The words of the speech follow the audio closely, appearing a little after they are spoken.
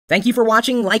Thank you for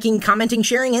watching, liking, commenting,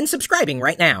 sharing, and subscribing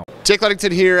right now. Jake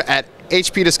Ludington here at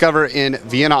HP Discover in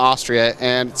Vienna, Austria,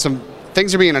 and some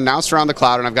things are being announced around the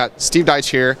cloud, and I've got Steve Dietch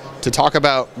here to talk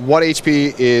about what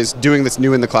HP is doing that's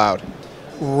new in the cloud.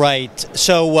 Right.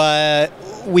 So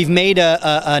we've made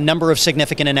a number of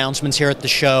significant announcements here at the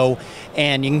show,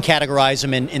 and you can categorize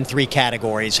them in three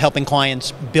categories: helping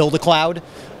clients build a cloud,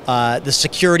 the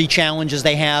security challenges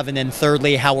they have, and then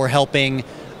thirdly, how we're helping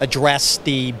address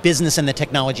the business and the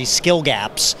technology skill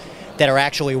gaps that are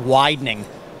actually widening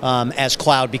as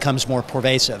cloud becomes more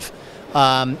pervasive.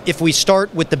 If we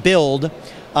start with the build,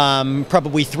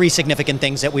 probably three significant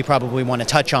things that we probably want to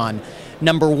touch on.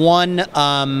 Number one,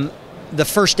 the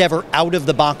first ever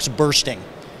out-of-the-box bursting.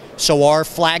 So our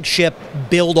flagship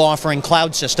build offering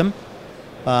cloud system,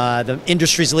 the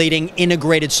industry's leading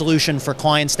integrated solution for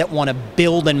clients that want to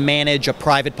build and manage a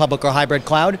private, public, or hybrid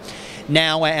cloud.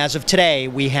 Now, as of today,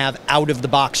 we have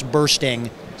out-of-the-box bursting.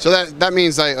 So that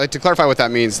means, like to clarify what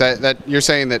that means, that you're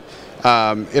saying that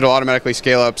it'll automatically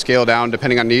scale up, scale down,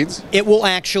 depending on needs? It will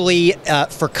actually,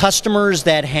 for customers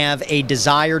that have a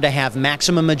desire to have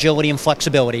maximum agility and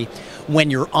flexibility, when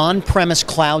your on-premise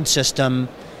cloud system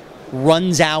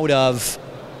runs out of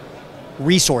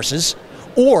resources,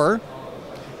 or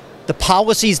the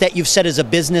policies that you've set as a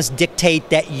business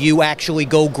dictate that you actually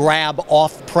go grab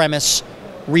off-premise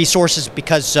resources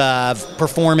because of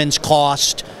performance,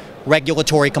 cost,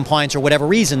 regulatory compliance, or whatever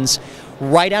reasons,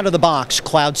 right out of the box,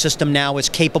 cloud system now is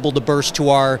capable to burst to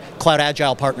our Cloud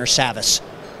Agile partner, Savvis.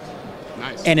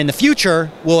 Nice. And in the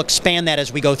future, we'll expand that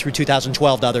as we go through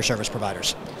 2012 to other service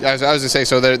providers. Yeah, I was going to say,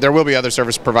 so there will be other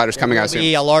service providers coming out soon. There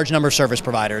will be a large number of service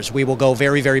providers. We will go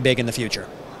very, very big in the future.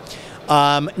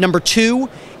 Number two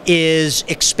is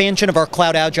expansion of our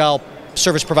Cloud Agile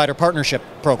service provider partnership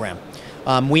program.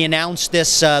 We announced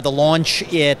this, the launch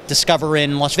at Discover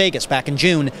in Las Vegas back in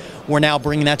June. We're now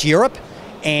bringing that to Europe,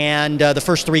 and the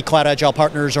first three Cloud Agile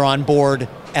partners are on board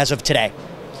as of today.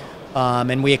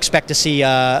 And we expect to see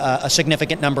a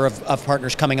significant number of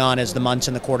partners coming on as the months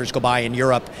and the quarters go by in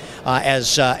Europe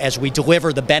as we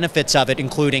deliver the benefits of it,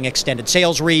 including extended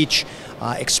sales reach,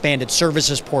 expanded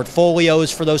services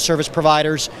portfolios for those service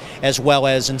providers, as well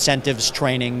as incentives,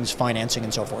 trainings, financing,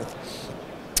 and so forth.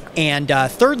 And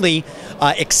thirdly,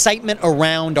 excitement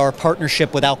around our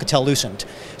partnership with Alcatel-Lucent.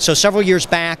 So several years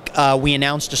back, we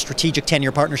announced a strategic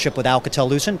 10-year partnership with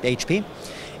Alcatel-Lucent, HP.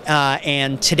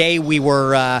 And today we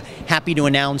were happy to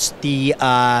announce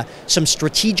some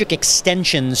strategic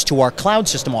extensions to our cloud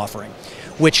system offering,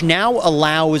 which now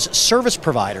allows service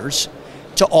providers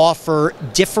to offer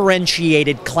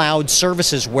differentiated cloud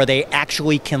services where they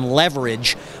actually can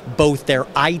leverage both their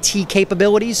IT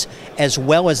capabilities as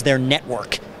well as their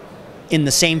network in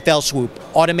the same fell swoop.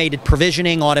 Automated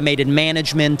provisioning, automated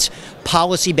management,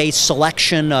 policy-based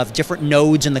selection of different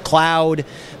nodes in the cloud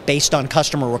based on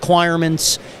customer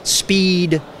requirements,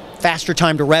 speed, faster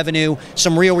time to revenue,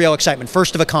 some real excitement,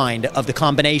 first of a kind of the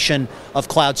combination of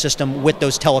cloud system with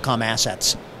those telecom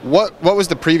assets. What was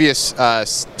the previous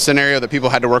scenario that people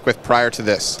had to work with prior to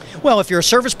this? Well, if you're a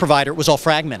service provider, it was all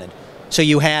fragmented. So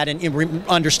you had, and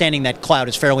understanding that cloud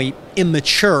is fairly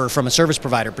immature from a service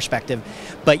provider perspective,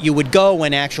 but you would go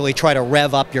and actually try to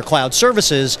rev up your cloud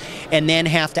services and then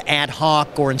have to ad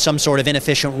hoc or in some sort of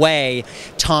inefficient way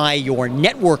tie your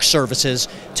network services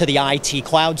to the IT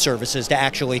cloud services to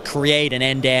actually create an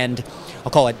end-to-end,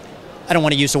 I'll call it, I don't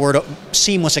want to use the word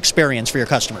seamless experience for your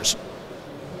customers.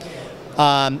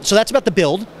 So that's about the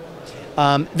build.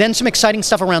 Then some exciting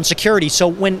stuff around security. So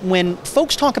when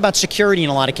folks talk about security in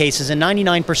a lot of cases, in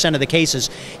 99% of the cases,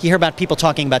 you hear about people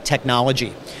talking about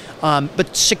technology.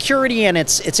 But security and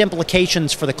its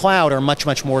implications for the cloud are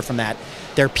much more from that.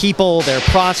 Their people, their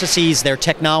processes, their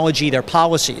technology, their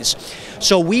policies.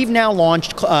 So we've now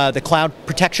launched the Cloud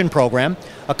Protection Program,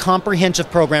 a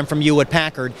comprehensive program from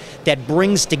Hewlett-Packard that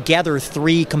brings together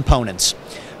three components.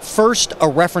 First, a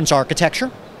reference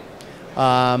architecture,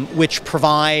 which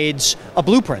provides a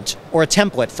blueprint or a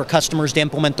template for customers to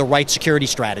implement the right security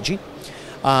strategy.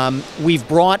 We've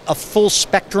brought a full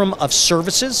spectrum of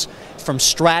services from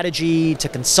strategy to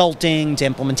consulting to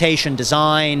implementation,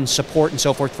 design, support, and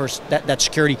so forth for that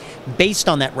security based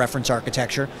on that reference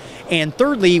architecture. And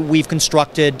thirdly, we've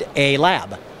constructed a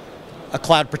lab, a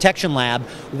cloud protection lab,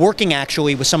 working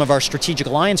actually with some of our strategic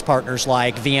alliance partners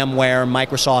like VMware,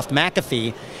 Microsoft,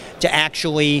 McAfee, to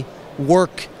actually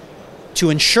work to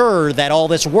ensure that all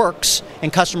this works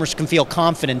and customers can feel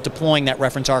confident deploying that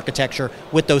reference architecture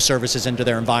with those services into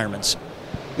their environments.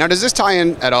 Now, does this tie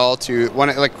in at all to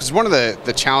because one of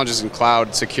the challenges in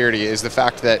cloud security is the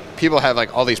fact that people have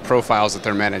all these profiles that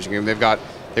they're managing, and they've got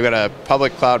they've got a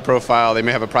public cloud profile, they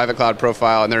may have a private cloud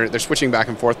profile, and they're switching back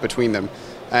and forth between them.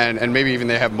 And maybe even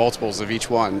they have multiples of each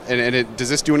one. And does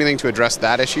this do anything to address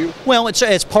that issue? Well,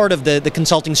 it's part of the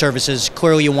consulting services.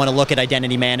 Clearly you want to look at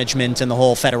identity management and the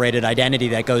whole federated identity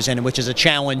that goes in, which is a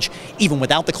challenge even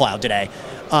without the cloud today.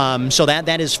 So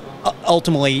that is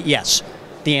ultimately, yes.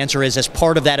 The answer is, as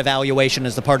part of that evaluation,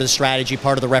 as the part of the strategy,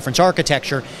 part of the reference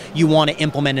architecture, you want to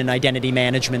implement an identity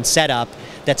management setup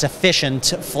that's efficient,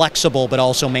 flexible, but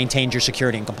also maintains your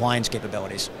security and compliance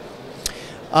capabilities.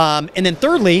 And then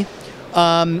thirdly,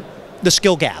 the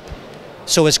skill gap.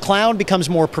 So as cloud becomes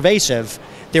more pervasive,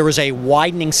 there is a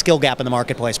widening skill gap in the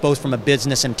marketplace, both from a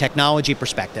business and technology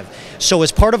perspective. So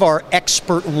as part of our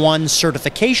ExpertOne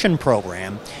certification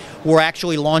program, we're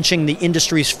actually launching the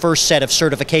industry's first set of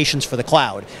certifications for the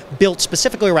cloud, built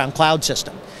specifically around cloud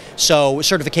system. So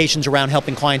certifications around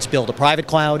helping clients build a private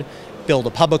cloud, build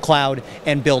a public cloud,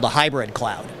 and build a hybrid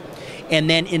cloud. And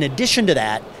then in addition to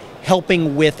that,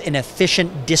 helping with an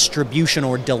efficient distribution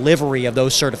or delivery of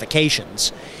those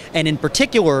certifications. And in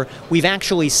particular, we've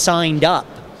actually signed up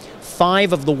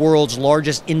 5 of the world's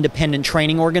largest independent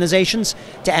training organizations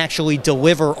to actually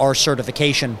deliver our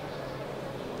certification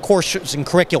courses and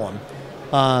curriculum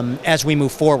as we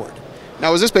move forward.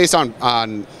 Now, was this based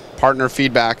on partner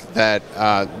feedback that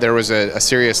there was a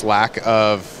serious lack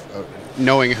of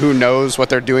knowing who knows what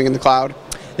they're doing in the cloud?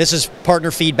 This is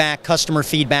partner feedback, customer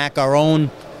feedback, our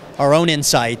own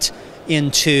insight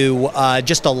into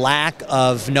just a lack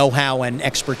of know-how and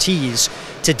expertise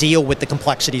to deal with the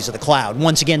complexities of the cloud.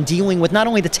 Once again, dealing with not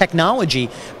only the technology,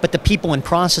 but the people and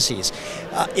processes.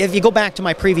 If you go back to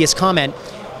my previous comment,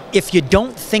 if you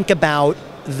don't think about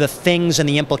the things and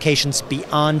the implications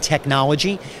beyond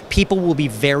technology, people will be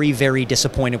very, very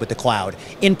disappointed with the cloud.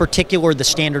 In particular, the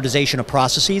standardization of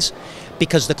processes,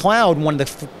 because the cloud, one of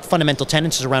the fundamental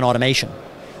tenets is around automation.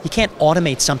 You can't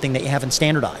automate something that you haven't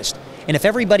standardized. And if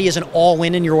everybody isn't all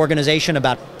in your organization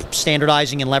about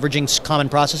standardizing and leveraging common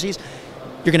processes,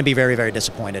 you're going to be very, very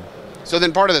disappointed. So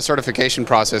then part of the certification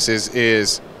process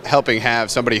is helping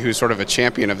have somebody who's sort of a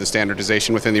champion of the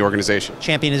standardization within the organization.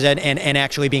 Champion is and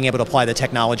actually being able to apply the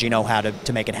technology know-how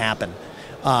to make it happen.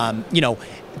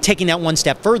 Taking that one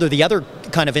step further, the other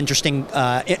kind of interesting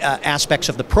aspects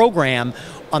of the program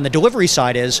on the delivery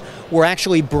side is we're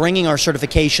actually bringing our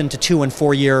certification to 2- and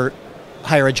 4-year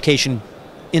higher education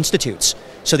institutes.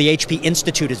 So the HP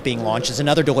Institute is being launched as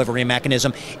another delivery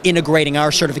mechanism, integrating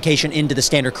our certification into the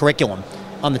standard curriculum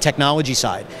on the technology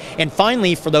side. And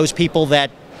finally, for those people that,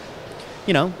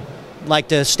 like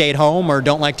to stay at home or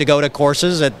don't like to go to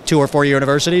courses at 2- or 4-year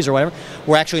universities or whatever,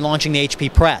 we're actually launching the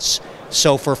HP Press.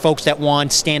 So for folks that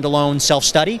want standalone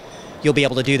self-study, you'll be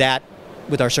able to do that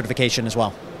with our certification as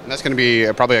well. And that's going to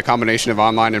be probably a combination of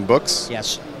online and books?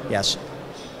 Yes, yes.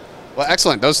 Well,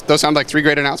 excellent. Those sound like 3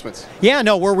 great announcements. Yeah,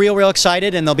 no, we're real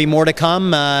excited, and there'll be more to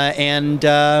come, and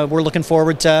we're looking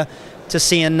forward to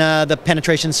seeing the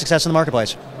penetration success in the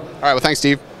marketplace. All right, well, thanks,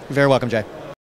 Steve. You're very welcome, Jay.